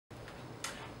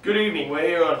Good evening, we're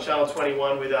here on Channel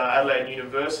 21 with Adelaide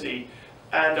University,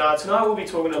 and tonight we'll be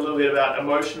talking a little bit about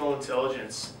emotional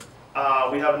intelligence.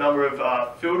 We have a number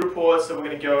of field reports that we're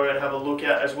going to go and have a look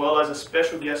at, as well as a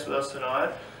special guest with us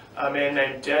tonight, a man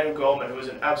named Daniel Goldman, who is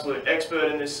an absolute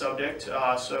expert in this subject.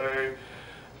 So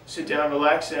sit down,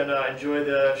 relax, and enjoy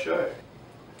the show.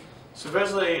 So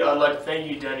firstly, I'd like to thank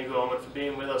you, Daniel Goldman, for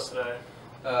being with us today.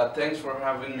 Thanks for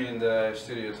having me in the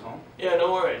studio, Tom. Yeah,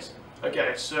 no worries.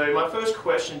 Okay, so my first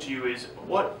question to you is,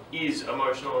 what is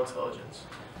emotional intelligence?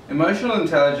 Emotional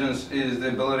intelligence is the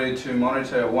ability to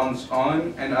monitor one's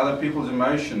own and other people's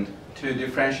emotion, to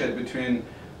differentiate between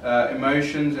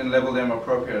emotions and level them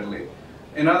appropriately.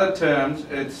 In other terms,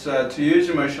 it's to use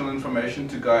emotional information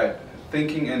to guide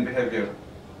thinking and behavior.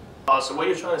 So what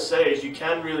you're trying to say is you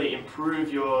can really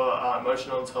improve your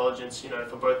emotional intelligence,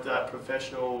 for both that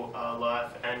professional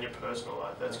life and your personal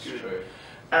life. That's good. True.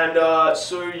 And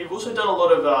so you've also done a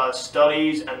lot of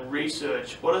studies and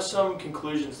research. What are some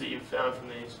conclusions that you've found from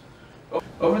these?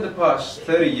 Over the past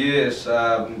 30 years,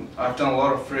 I've done a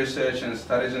lot of research and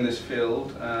studies in this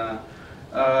field.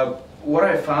 What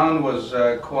I found was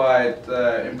quite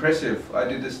impressive. I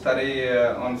did a study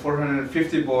on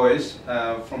 450 boys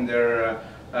from their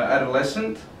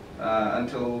adolescent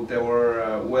until they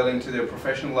were well into their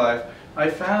professional life. I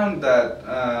found that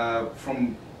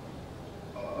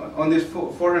on these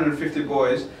 450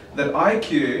 boys, that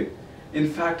IQ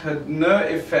in fact had no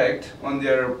effect on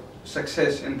their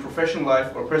success in professional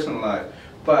life or personal life.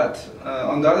 But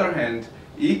on the other hand,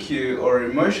 EQ or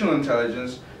emotional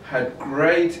intelligence had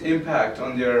great impact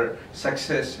on their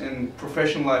success in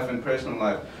professional life and personal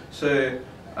life. So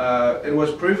it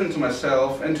was proven to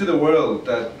myself and to the world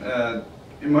that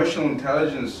emotional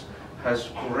intelligence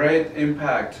has great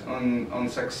impact on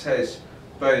success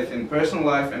both in personal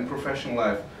life and professional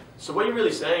life. So what you're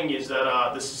really saying is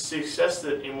that the success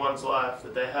that in one's life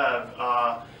that they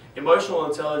have, emotional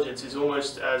intelligence is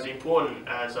almost as important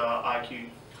as IQ.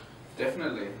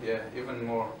 Definitely, yeah, even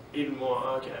more. Even more,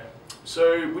 okay.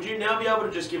 So would you now be able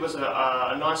to just give us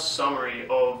a nice summary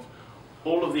of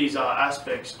all of these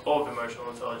aspects of emotional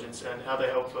intelligence and how they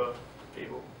help for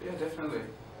people? Yeah, definitely.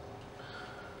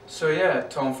 So yeah,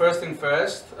 Tom, first thing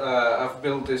first, I've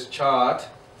built this chart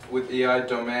with EI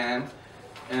domain,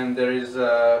 and there is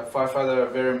 5 other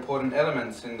very important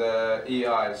elements in the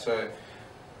EI. So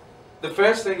the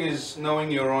first thing is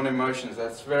knowing your own emotions.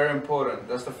 That's very important.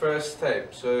 That's the first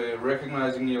step. So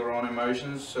recognizing your own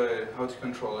emotions, so how to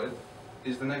control it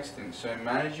is the next thing. So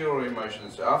manage your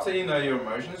emotions. So after you know your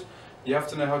emotions, you have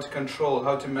to know how to control,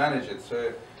 how to manage it.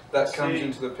 So that comes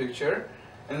into the picture.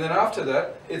 And then after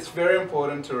that, it's very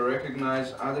important to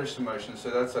recognize others' emotions. So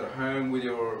that's at home with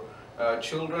your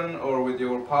children or with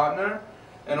your partner.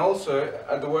 And also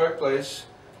at the workplace,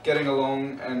 getting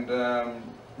along and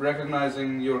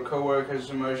recognizing your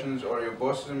co-workers' emotions or your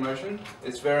boss's emotion,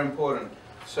 it's very important.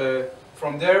 So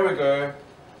from there we go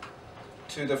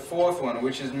to the fourth one,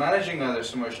 which is managing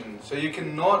others' emotions. So you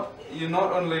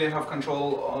not only have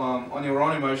control on your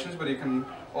own emotions, but you can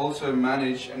also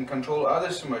manage and control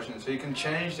others' emotions. So you can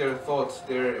change their thoughts,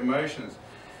 their emotions.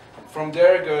 From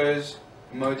there goes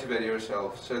motivate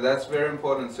yourself. So that's very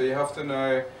important. So you have to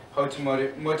know how to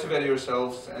motivate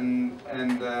yourselves and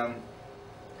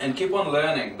keep on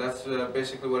learning. That's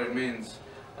basically what it means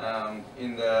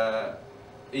in the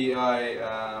EI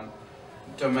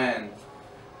domain.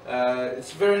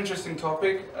 It's a very interesting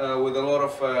topic with a lot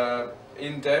of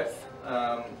in-depth.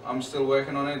 I'm still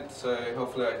working on it, so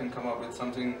hopefully I can come up with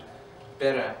something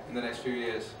better in the next few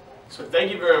years. So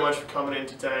thank you very much for coming in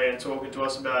today and talking to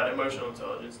us about emotional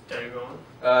intelligence, Daniel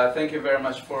Goldman. Thank you very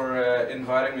much for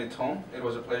inviting me, Tom. It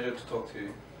was a pleasure to talk to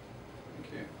you.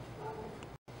 Thank you.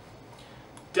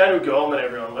 Daniel Goldman,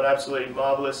 everyone, an absolutely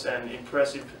marvellous and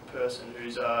impressive person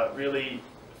who's really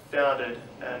founded,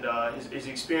 and his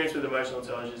experience with emotional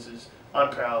intelligence is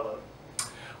unparalleled.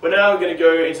 We're now going to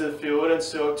go into the field and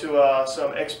talk to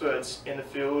some experts in the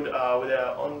field with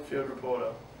our on-field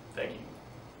reporter. Thank you.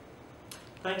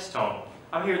 Thanks, Tom.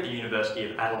 I'm here at the University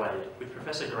of Adelaide with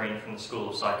Professor Green from the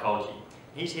School of Psychology.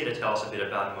 He's here to tell us a bit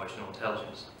about emotional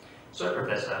intelligence. So,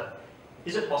 Professor,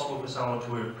 is it possible for someone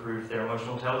to improve their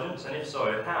emotional intelligence, and if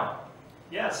so, how?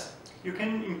 Yes, you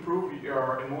can improve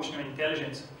your emotional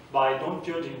intelligence by don't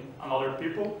judging other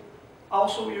people.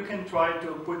 Also, you can try to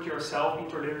put yourself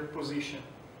into their position.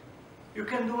 You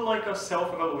can do like a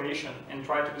self-evaluation and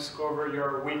try to discover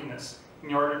your weakness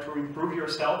in order to improve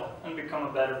yourself and become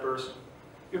a better person.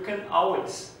 You can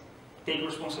always take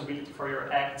responsibility for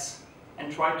your acts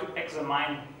and try to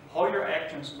examine how your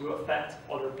actions will affect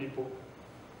other people.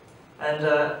 And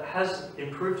has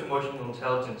improved emotional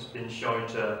intelligence been shown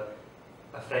to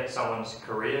affect someone's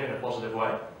career in a positive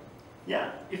way?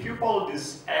 Yeah, if you follow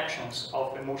these actions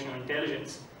of emotional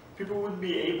intelligence, people would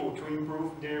be able to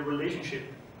improve their relationship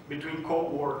between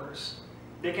co-workers.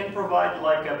 They can provide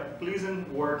like a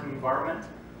pleasant work environment,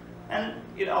 and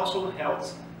it also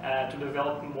helps to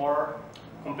develop more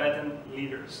competent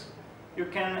leaders. You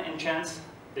can enhance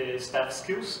the staff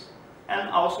skills and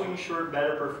also ensure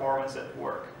better performance at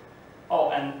work.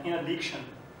 Oh, and in addition,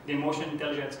 the emotional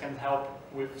intelligence can help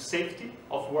with safety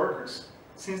of workers,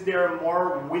 since they are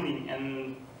more willing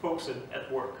and focused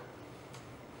at work.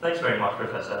 Thanks very much,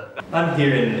 Professor. I'm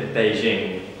here in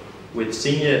Beijing with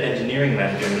Senior Engineering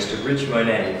Manager Mr. Rich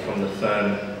Monet from the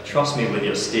firm Trust Me With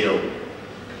Your Steel.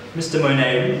 Mr.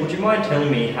 Monet, would you mind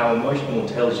telling me how emotional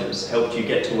intelligence helped you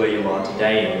get to where you are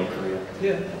today in your career?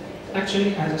 Yeah,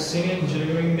 actually, as a senior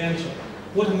engineering manager,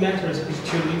 what matters is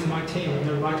to lead my team in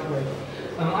the right way.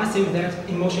 I think that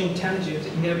emotional intelligence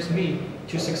enables me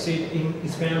to succeed in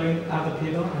inspiring other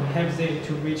people and help them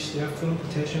to reach their full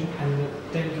potential and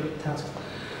dedicated tasks.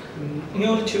 In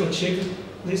order to achieve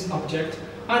this object,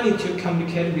 I need to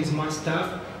communicate with my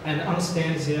staff and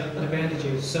understand their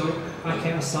advantages, so I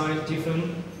can assign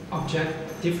different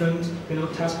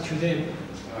tasks to them.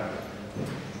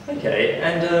 Okay,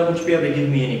 and would you be able to give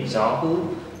me an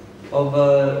example of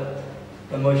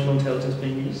emotional intelligence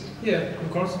being used? Yeah, of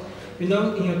course. In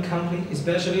a company,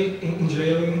 especially in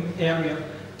engineering area,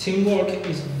 teamwork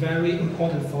is very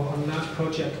important for a large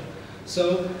project.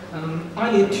 So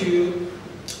I need to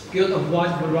build a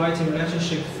wide variety of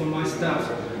relationships for my staff.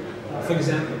 For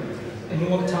example,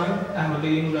 in work time, I'm a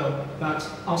leading role, but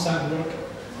outside work,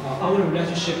 our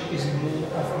relationship is more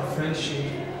of a friendship.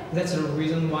 That's the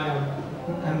reason why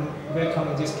I'm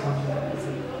welcoming this company.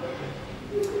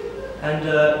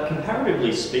 And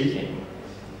comparatively speaking,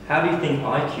 how do you think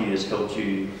IQ has helped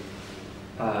you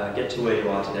get to where you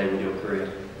are today with your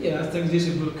career? Yeah, I think this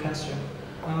is a good question.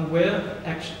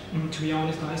 To be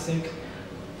honest, I think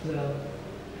the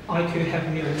IQ helped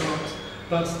me a lot.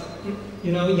 But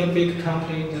in a big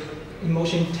company, the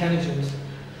emotional intelligence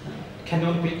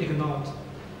cannot be ignored.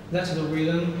 That's the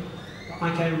reason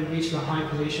I can reach the high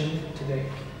position today.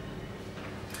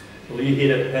 Well, you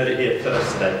heard it here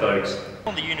first today, folks.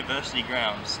 On the university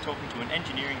grounds, talking to an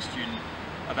engineering student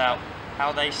about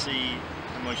how they see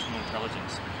emotional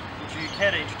intelligence. Would you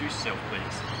care to introduce yourself,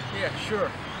 please? Yeah, sure.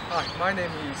 Hi, my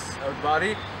name is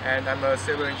Albadi, and I'm a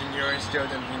civil engineering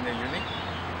student in the uni.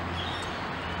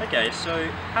 Okay, so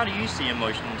how do you see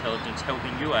emotional intelligence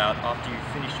helping you out after you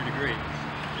finish your degree?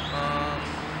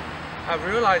 I've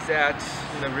realized that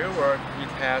in the real world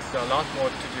it has a lot more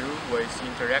to do with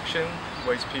interaction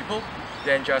with people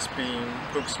than just being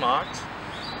book smart.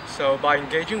 So by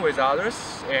engaging with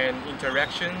others and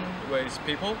interaction with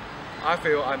people, I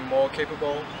feel I'm more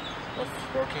capable of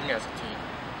working as a team.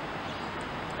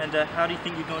 And how do you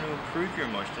think you're going to improve your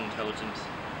emotional intelligence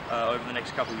over the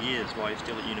next couple of years while you're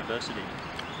still at university?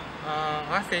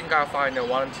 I think I'll find a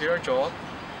volunteer job,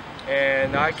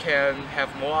 and I can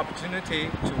have more opportunity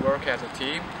to work as a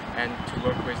team and to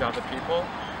work with other people.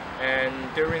 And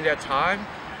during that time,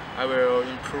 I will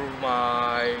improve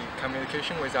my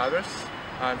communication with others.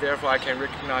 Therefore, I can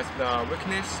recognize the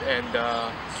weakness and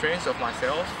the strengths of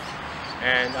myself,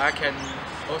 and I can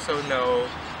also know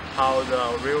how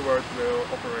the real world will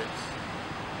operate.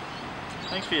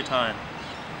 Thanks for your time.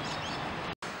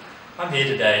 I'm here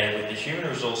today with the Human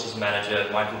Resources Manager,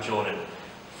 Michael Jordan,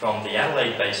 from the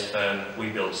Adelaide-based firm We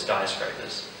Build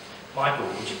Skyscrapers. Michael,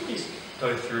 would you please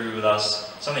go through with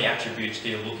us some of the attributes that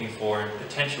you're looking for in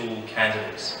potential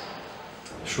candidates?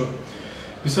 Sure.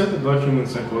 Besides the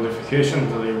documents and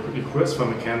qualifications that I request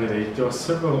from a candidate, there are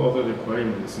several other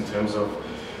requirements in terms of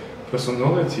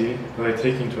personality that I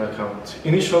take into account.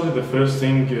 Initially, the first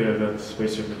thing that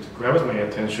basically grabs my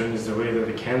attention is the way that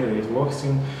the candidate walks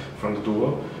in from the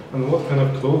door and what kind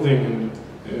of clothing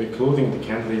the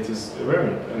candidate is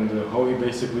wearing and how he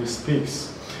basically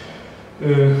speaks.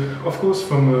 Of course,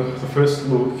 from the first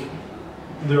look,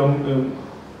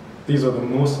 these are the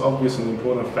most obvious and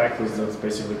important factors that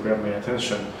basically grab my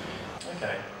attention.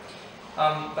 Okay.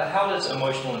 But how does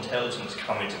emotional intelligence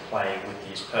come into play with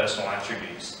these personal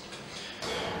attributes?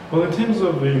 Well, in terms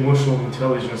of emotional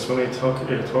intelligence, when I talk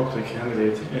to a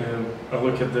candidate, I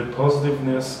look at the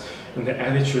positiveness and the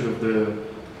attitude of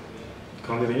the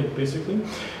candidate, basically,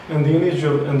 and the energy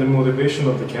and the motivation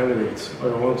of the candidate. I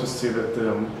want to see that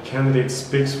the candidate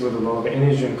speaks with a lot of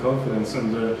energy and confidence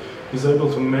and is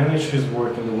able to manage his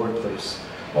work in the workplace.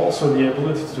 Also, the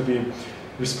ability to be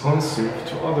responsive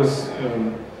to others,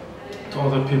 to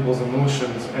other people's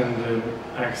emotions and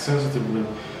act sensitively.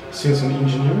 Since in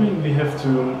engineering we have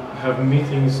to have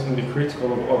meetings and be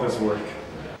critical of others' work.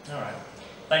 Alright.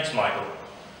 Thanks, Michael.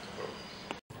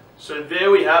 So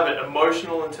there we have it,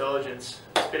 emotional intelligence.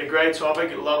 It's been a great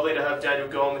topic. Lovely to have Daniel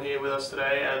Goleman here with us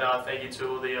today, and thank you to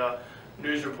all the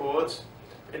news reports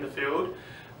in the field.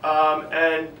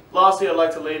 And lastly, I'd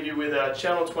like to leave you with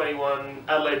Channel 21,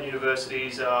 Adelaide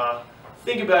University's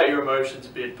think about your emotions a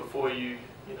bit before you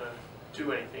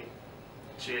do anything.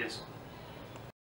 Cheers.